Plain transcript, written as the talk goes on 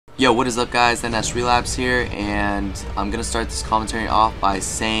Yo, what is up guys, NS Relapse here, and I'm going to start this commentary off by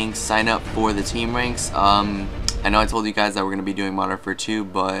saying sign up for the team ranks. I know I told you guys that we're going to be doing Modern Warfare 2,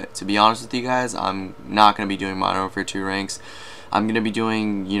 but to be honest with you guys, I'm not going to be doing Modern Warfare 2 ranks. I'm going to be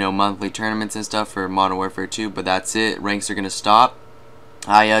doing, monthly tournaments and stuff for Modern Warfare 2, but that's it. Ranks are going to stop.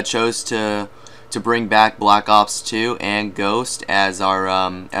 I chose to bring back Black Ops 2 and Ghost as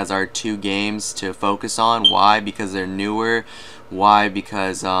our two games to focus on. Why? Because they're newer. Why?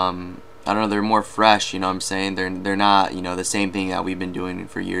 Because I don't know, they're more fresh, you know what I'm saying? They're not, the same thing that we've been doing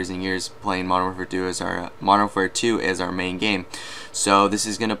for years and years, playing Modern Warfare 2 as Modern Warfare 2 as our main game. So this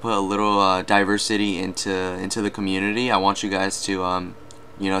is gonna put a little diversity into the community. I want you guys to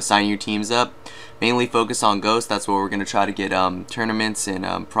sign your teams up. Mainly focus on Ghost. That's where we're gonna try to get tournaments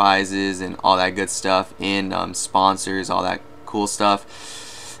and prizes and all that good stuff in, sponsors, all that cool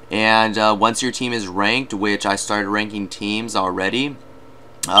stuff. And once your team is ranked, which I started ranking teams already,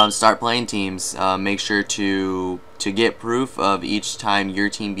 start playing teams. Make sure to get proof of each time your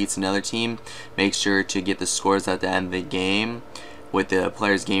team beats another team. Make sure to get the scores at the end of the game with the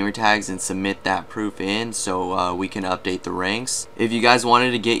players' gamer tags and submit that proof in so we can update the ranks. If you guys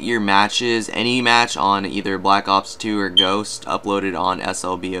wanted to get your matches, any match on either Black Ops 2 or Ghost, uploaded on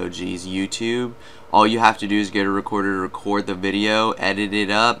SLBOG's YouTube, all you have to do is get a recorder to record the video, edit it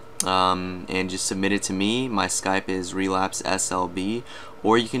up, and just submit it to me. My Skype is RelapseSLB,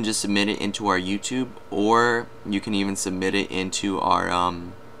 or you can just submit it into our YouTube, or you can even submit it into our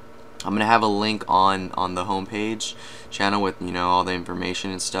I'm gonna have a link on the homepage channel with all the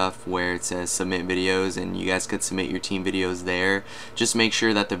information and stuff where it says submit videos, and you guys could submit your team videos there. Just make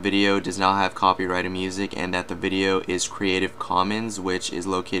sure that the video does not have copyrighted music and that the video is Creative Commons, which is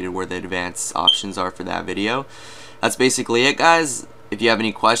located where the advanced options are for that video. That's basically it, guys. If you have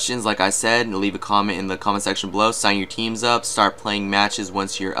any questions, like I said, leave a comment in the comment section below. Sign your teams up, start playing matches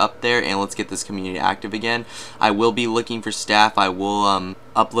once you're up there, and let's get this community active again. I will be looking for staff. I will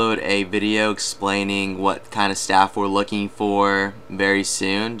upload a video explaining what kind of staff we're looking for very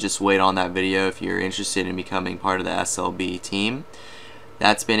soon. Just wait on that video if you're interested in becoming part of the SLB team.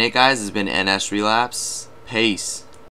 That's been it, guys. It's been NS Relapse. Peace.